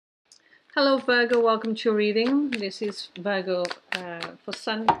Hello Virgo, welcome to your reading. This is Virgo for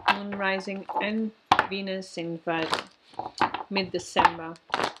Sun, Moon, Rising and Venus in Virgo, mid-December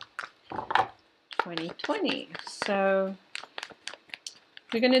 2020. So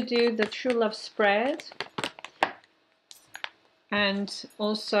we're going to do the True Love spread, and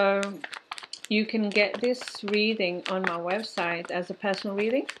also you can get this reading on my website as a personal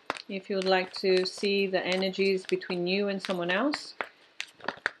reading if you would like to see the energies between you and someone else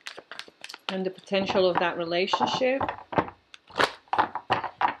and the potential of that relationship.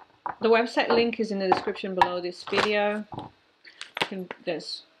 The website link is in the description below this video.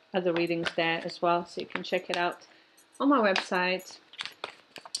 There's other readings there as well, so you can check it out on my website.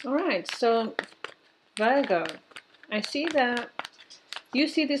 Alright, so Virgo, I see that you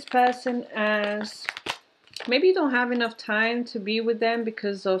see this person as maybe you don't have enough time to be with them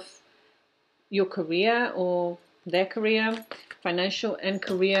because of your career or their career. Financial and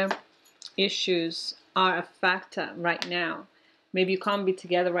career issues are a factor right now. Maybe you can't be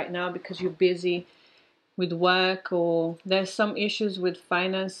together right now because you're busy with work, or there's some issues with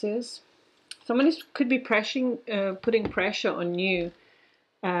finances. Someone could be putting pressure on you.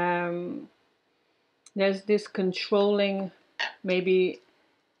 There's this controlling, maybe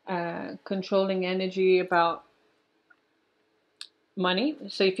controlling energy about money.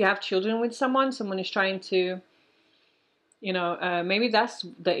 So if you have children with someone is trying to, maybe that's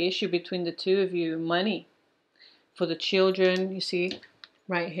the issue between the two of you, money for the children, you see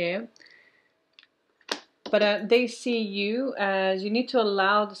right here. But they see you as you need to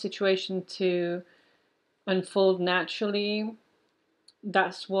allow the situation to unfold naturally.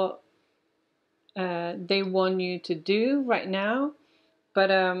 That's what they want you to do right now. But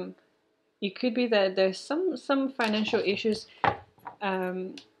it could be that there's some financial issues.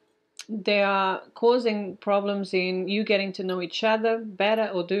 They are causing problems in you getting to know each other better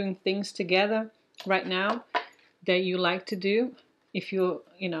or doing things together right now that you like to do if you're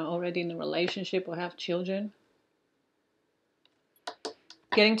already in a relationship or have children.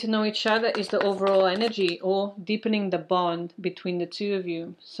 Getting to know each other is the overall energy, or deepening the bond between the two of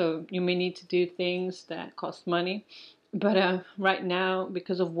you. So you may need to do things that cost money, but right now,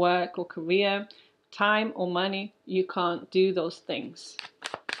 because of work or career, time or money, you can't do those things.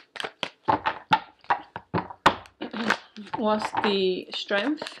 What's the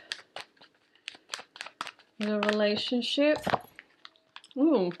strength in a relationship?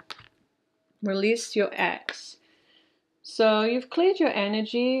 Ooh, release your ex. So you've cleared your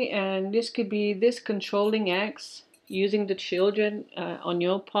energy, and this could be this controlling ex using the children on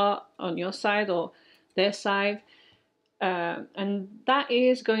your side or their side, and that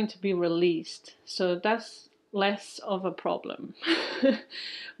is going to be released. So that's less of a problem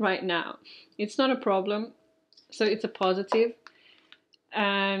right now. It's not a problem. So it's a positive.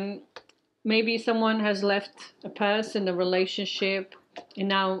 And maybe someone has left a person, a relationship, and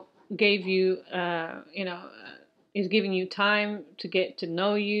now gave you, is giving you time to get to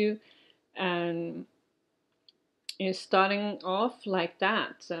know you, and is starting off like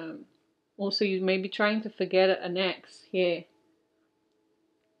that. Also, you may be trying to forget an ex here.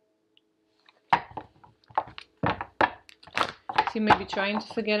 So you may be trying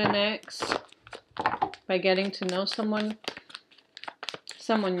to forget an ex by getting to know someone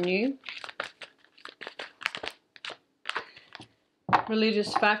new.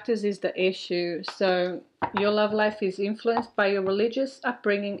 Religious factors is the issue. So your love life is influenced by your religious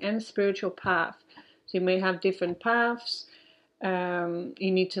upbringing and spiritual path. So you may have different paths. You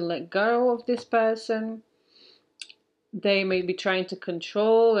need to let go of this person. They may be trying to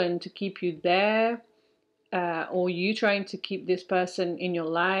control and to keep you there, or you trying to keep this person in your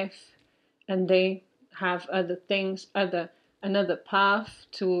life, and they have other things, another path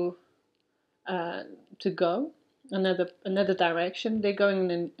to go, another direction. They're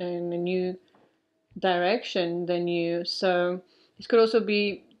going in a new direction than you. So this could also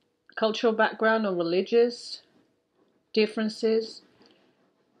be cultural background or religious differences,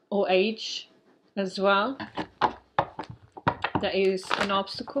 or age as well. That is an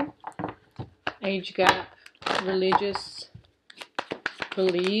obstacle. Age gap, religious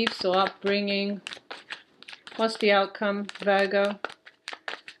beliefs or upbringing. What's the outcome, Virgo?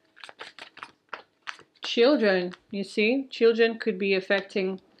 Children, you see? Children could be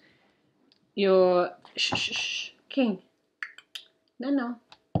affecting your... King. No.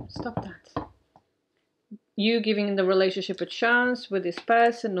 Stop that. You giving the relationship a chance with this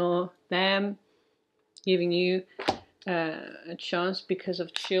person, or them giving you a chance because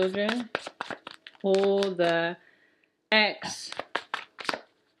of children, or the ex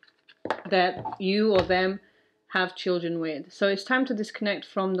that you or them have children with. So it's time to disconnect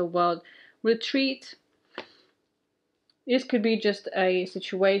from the world. Retreat. This could be just a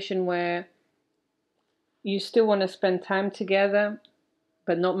situation where you still want to spend time together,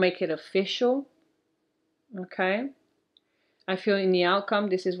 but not make it official. Okay? I feel in the outcome,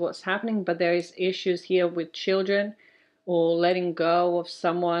 this is what's happening, but there is issues here with children or letting go of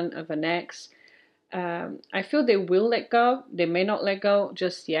someone, of an ex. I feel they will let go. They may not let go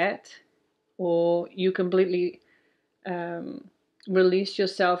just yet, or you completely release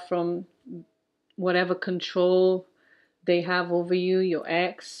yourself from whatever control they have over you, your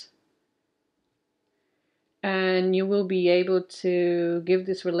ex, and you will be able to give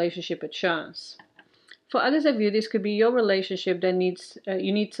this relationship a chance. For others of you, this could be your relationship that needs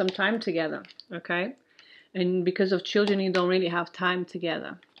you need some time together, okay? And because of children, you don't really have time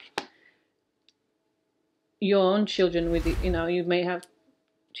together. Your own children with you may have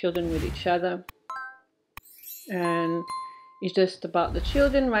children with each other, and it's just about the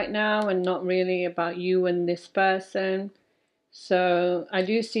children right now and not really about you and this person. So I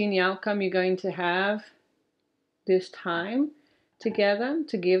do see in the outcome you're going to have this time together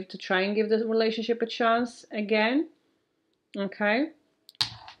to try and give the relationship a chance again. Okay?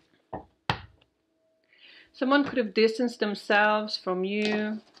 Someone could have distanced themselves from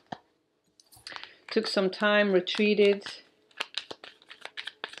you, took some time, retreated.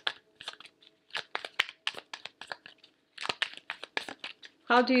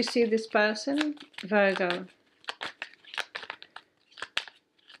 How do you see this person, Virgo?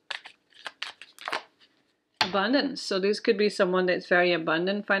 Abundance. So this could be someone that's very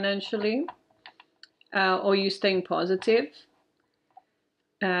abundant financially, or you staying positive,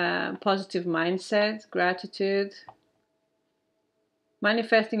 positive mindset, gratitude,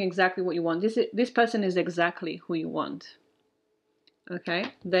 manifesting exactly what you want. This person is exactly who you want. Okay,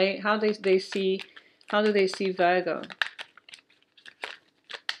 how do they see Virgo?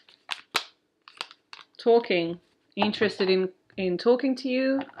 Talking, interested in talking to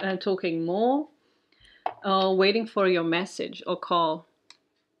you, talking more, or waiting for your message or call.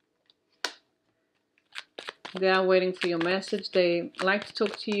 They are waiting for your message. They like to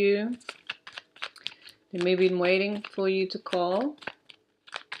talk to you. They may be waiting for you to call.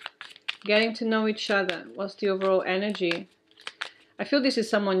 Getting to know each other. What's the overall energy? I feel this is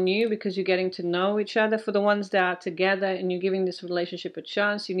someone new because you're getting to know each other. For the ones that are together and you're giving this relationship a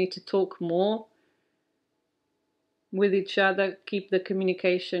chance, you need to talk more with each other. Keep the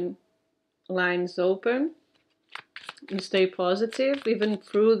communication lines open and stay positive, even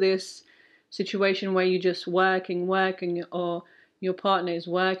through this situation where you're just working, or your partner is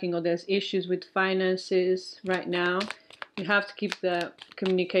working, or there's issues with finances right now. You have to keep the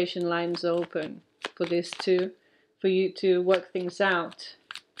communication lines open for you to work things out.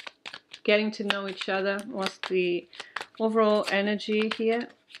 Getting to know each other. What's the overall energy here?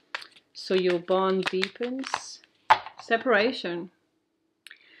 So your bond deepens. Separation.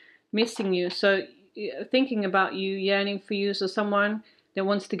 Missing you. So thinking about you, yearning for you. So someone that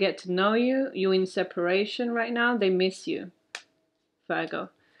wants to get to know you, you're in separation right now, they miss you, Virgo.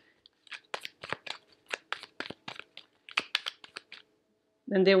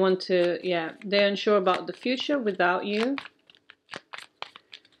 And they want to, they're unsure about the future without you.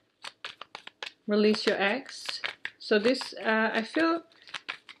 Release your ex. So this, I feel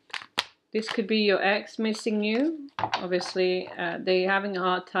this could be your ex missing you. Obviously, they're having a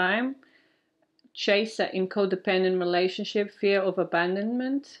hard time. Chaser in codependent relationship, fear of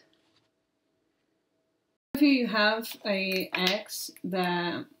abandonment. If you have a ex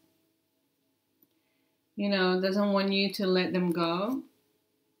that, doesn't want you to let them go.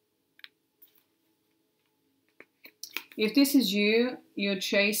 If this is you, you're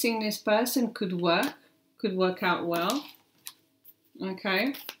chasing this person, could work out well.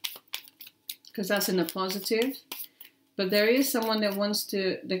 Okay? Because that's in a positive. But there is someone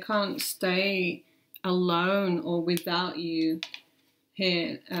that they can't stay alone or without you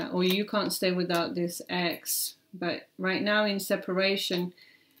here, or you can't stay without this ex. But right now in separation,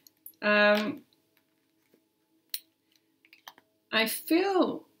 I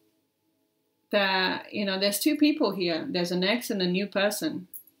feel that, there's two people here. There's an ex and a new person.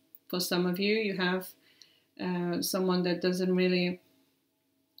 For some of you, you have someone that doesn't really,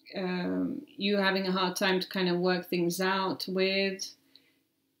 you're having a hard time to kind of work things out with,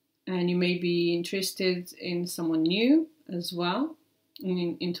 and you may be interested in someone new as well,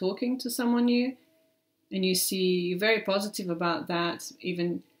 in talking to someone new, and you're very positive about that,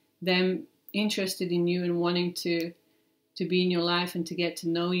 even them interested in you and wanting to be in your life and to get to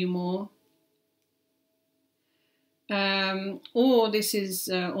know you more. Or this is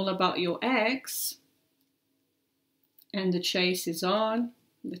all about your ex, and the chase is on.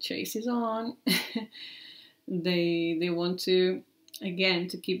 The chase is on. They want to, again,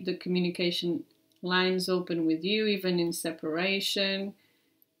 to keep the communication lines open with you, even in separation.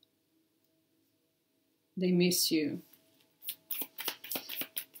 They miss you.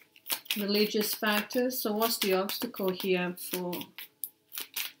 Religious factors. So what's the obstacle here for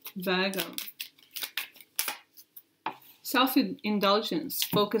Virgo? Self-indulgence,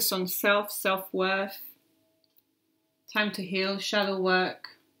 focus on self-worth, time to heal, shadow work,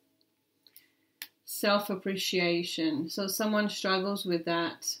 self-appreciation. So someone struggles with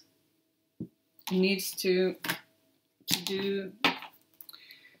that, needs to do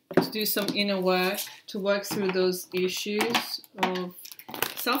some inner work, to work through those issues of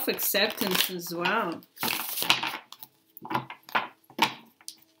self-acceptance as well.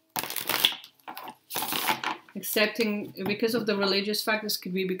 Accepting, because of the religious factors,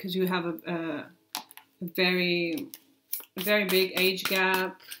 could be because you have a very big age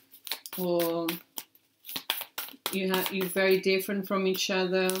gap, or you're very different from each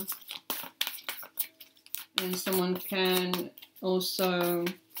other, and someone can also,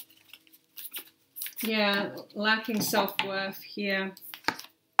 yeah, lacking self-worth here,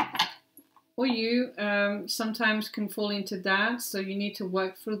 or you sometimes can fall into that, so you need to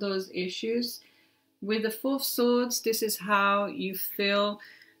work through those issues. With the Four of Swords, this is how you feel.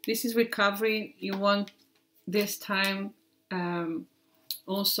 This is recovery. You want this time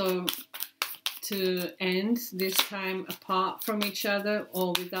also to end, this time apart from each other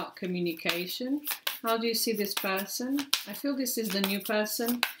or without communication. How do you see this person? I feel this is the new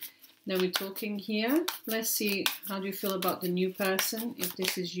person that we're talking here. Let's see, how do you feel about the new person, if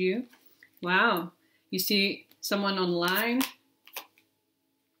this is you? Wow, you see someone online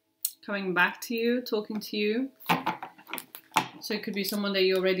coming back to you, talking to you. So it could be someone that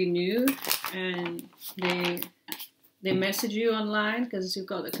you already knew, and they message you online, because you've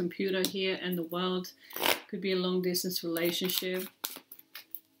got the computer here and the world. Could be a long distance relationship.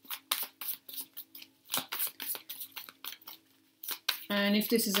 And if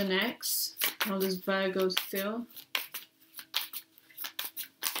this is an ex, how does Virgo feel?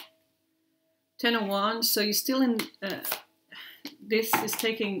 Ten of Wands. So you're still in. This is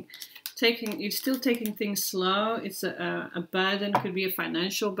you're still taking things slow. It's a burden, could be a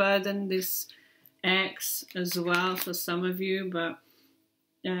financial burden, this ex as well for some of you, but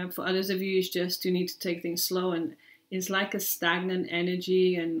for others of you, it's just you need to take things slow, and it's like a stagnant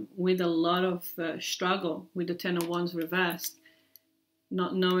energy, and with a lot of struggle with the Ten of Wands reversed,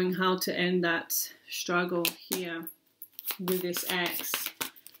 not knowing how to end that struggle here with this ex.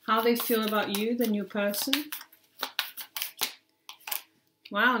 How they feel about you, the new person.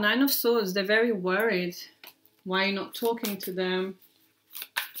 Wow, Nine of Swords, they're very worried. Why you're not talking to them?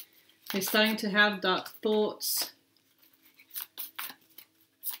 They're starting to have dark thoughts.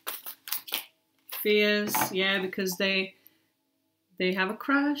 Fears, yeah, because they have a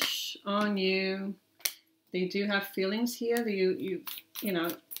crush on you. They do have feelings here. You know,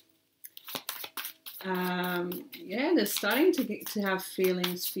 yeah, they're starting to have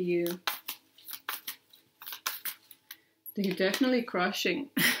feelings for you. They're definitely crushing.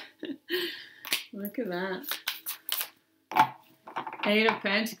 Look at that. Eight of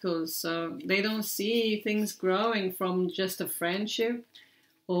Pentacles. So they don't see things growing from just a friendship,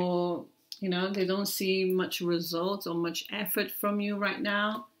 or, you know, they don't see much results or much effort from you right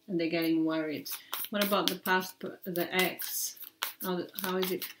now, and they're getting worried. What about the past, the ex? How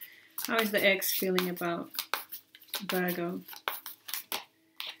is it? How is the ex feeling about Virgo?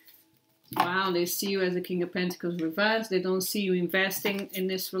 Wow, they see you as the King of Pentacles reversed. They don't see you investing in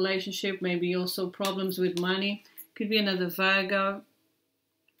this relationship. Maybe also problems with money. Could be another Virgo.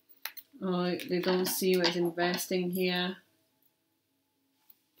 Or they don't see you as investing here.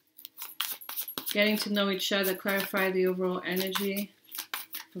 Getting to know each other. Clarify the overall energy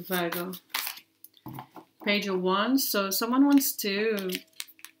for Virgo. Page of Wands. So someone wants to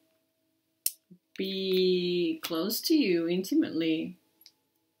be close to you intimately.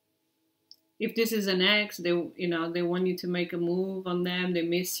 If this is an ex, they want you to make a move on them. They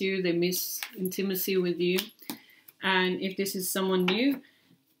miss you. They miss intimacy with you. And if this is someone new,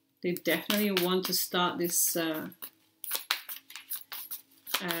 they definitely want to start this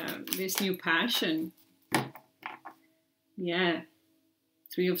this new passion. Yeah,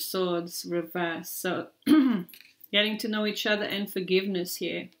 Three of Swords reversed. So getting to know each other and forgiveness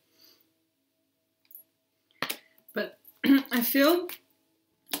here. But I feel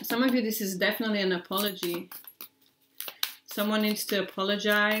some of you, this is definitely an apology. Someone needs to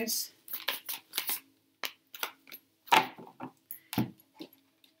apologize.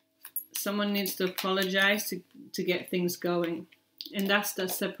 someone needs to apologize to get things going. And that's the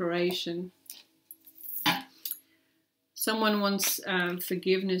separation. Someone wants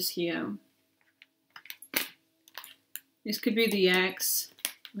forgiveness here. This could be the ex,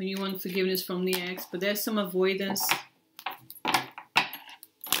 when you want forgiveness from the ex, but there's some avoidance.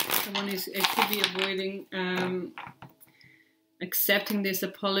 It could be avoiding accepting this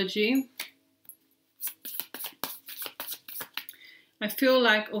apology. I feel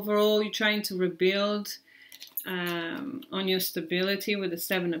like overall you're trying to rebuild on your stability with the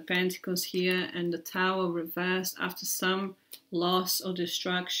Seven of Pentacles here and the Tower reversed after some loss or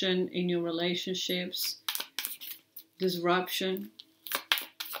destruction in your relationships. Disruption.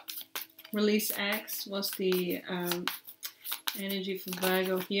 Release X. What's the energy for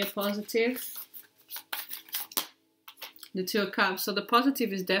Virgo here? Positive. The Two of Cups. So the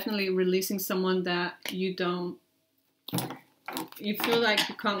positive is definitely releasing someone that you feel like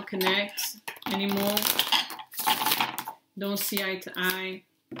you can't connect anymore. Don't see eye to eye.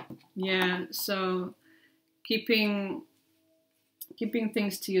 Yeah, so keeping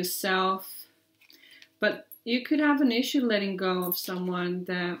things to yourself. But you could have an issue letting go of someone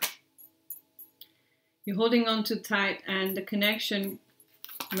that you're holding on too tight and the connection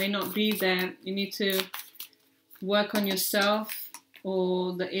may not be there. You need to work on yourself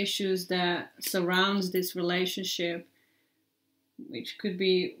or the issues that surrounds this relationship, which could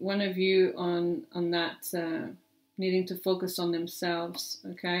be one of you on that needing to focus on themselves,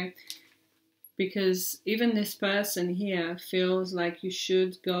 okay? Because even this person here feels like you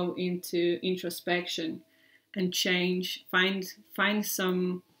should go into introspection and change, find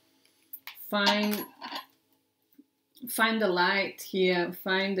the light here,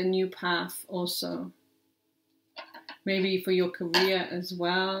 find a new path also. Maybe for your career as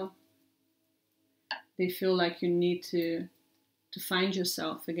well. They feel like you need to find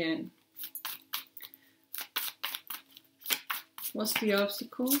yourself again. What's the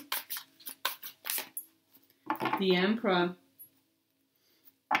obstacle? The Emperor.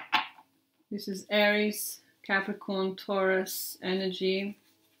 This is Aries, Capricorn, Taurus energy.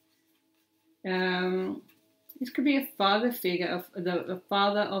 This could be a father figure, of the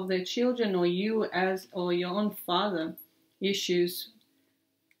father of their children, or you or your own father. Issues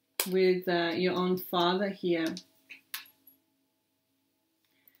with your own father here.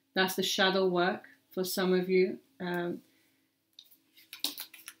 That's the shadow work for some of you.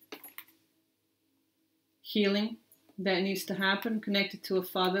 Healing that needs to happen, connected to a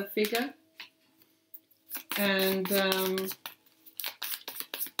father figure. And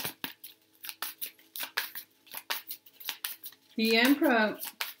the Emperor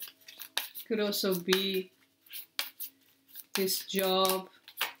could also be this job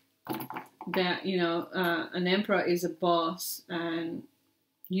that, you know, an emperor is a boss and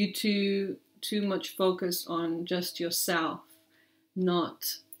you too much focus on just yourself,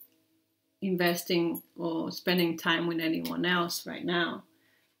 not investing or spending time with anyone else right now,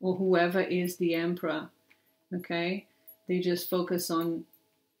 or whoever is the emperor, okay? They just focus on,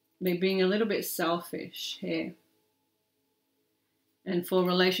 they're being a little bit selfish here. And for a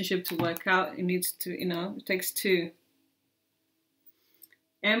relationship to work out, it needs to, you know, it takes two.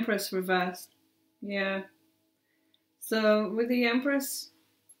 Empress reversed. Yeah. So with the Empress,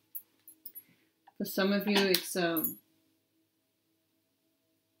 for some of you, it's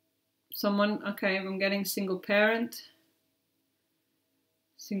someone, okay, I'm getting single parent.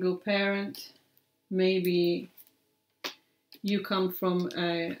 Single parent. Maybe you come from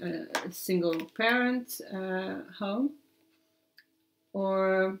a single parent home.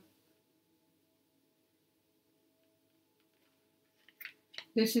 Or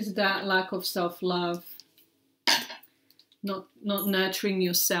this is that lack of self-love, not nurturing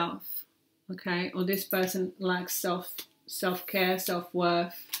yourself, okay? Or this person lacks self-care,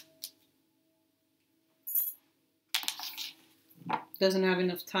 self-worth, doesn't have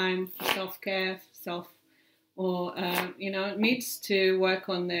enough time for self-care, or you know, needs to work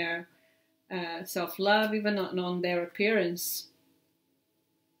on their self-love, even on their appearance.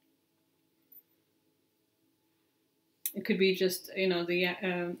 It could be just, you know, the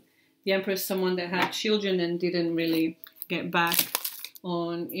Empress, someone that had children and didn't really get back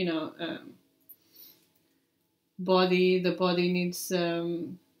on, you know, body. The body needs,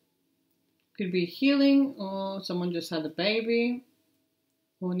 could be healing, or someone just had a baby,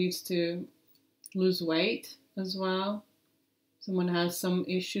 or needs to lose weight as well. Someone has some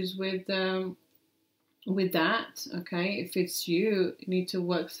issues with that. Okay, if it's you, you need to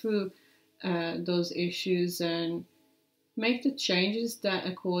work through those issues and make the changes that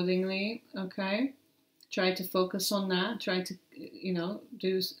accordingly, okay? Try to focus on that. Try to you know,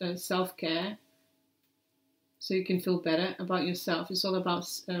 do self-care so you can feel better about yourself. It's all about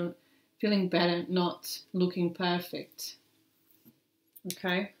feeling better, not looking perfect.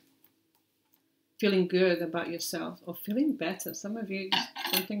 Okay? Feeling good about yourself or feeling better. Some of you,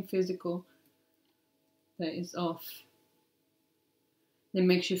 something physical that is off. That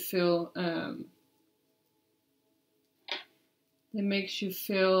makes you feel,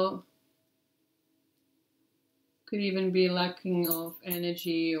 could even be lacking of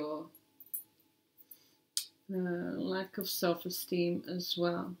energy or lack of self-esteem as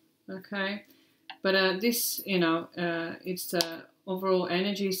well. Okay, but this, you know, it's overall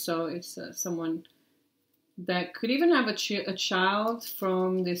energy, so it's someone that could even have a child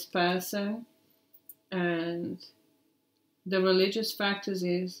from this person. And the religious factors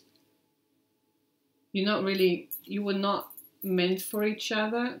is you were not meant for each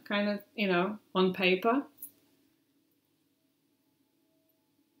other, kind of, you know, on paper.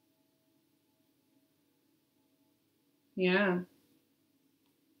 Yeah.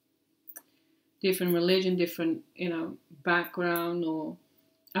 Different religion, different, you know, background or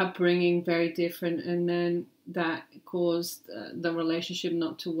upbringing, very different, and then that caused the relationship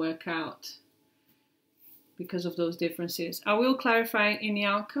not to work out because of those differences. I will clarify in the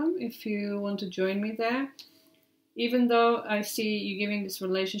outcome if you want to join me there. Even though I see you giving this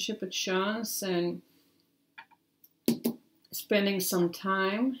relationship a chance and spending some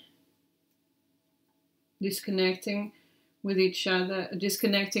time disconnecting with each other,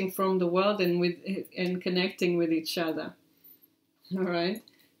 disconnecting from the world and connecting with each other. All right.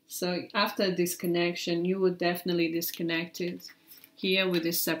 So after disconnection, you were definitely disconnected here with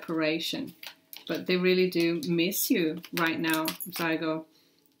this separation, but they really do miss you right now, Virgo.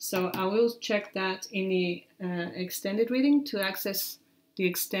 So I will check that in the extended reading. To access the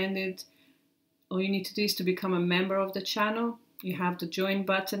extended, all you need to do is to become a member of the channel. You have the join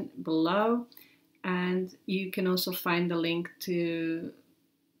button below, and you can also find the link to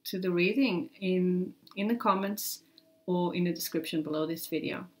the reading in the comments or in the description below this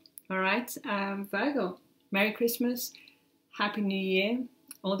video. All right, Virgo, Merry Christmas, Happy New Year,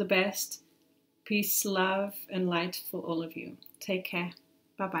 all the best, peace, love, and light for all of you. Take care.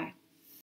 Bye-bye.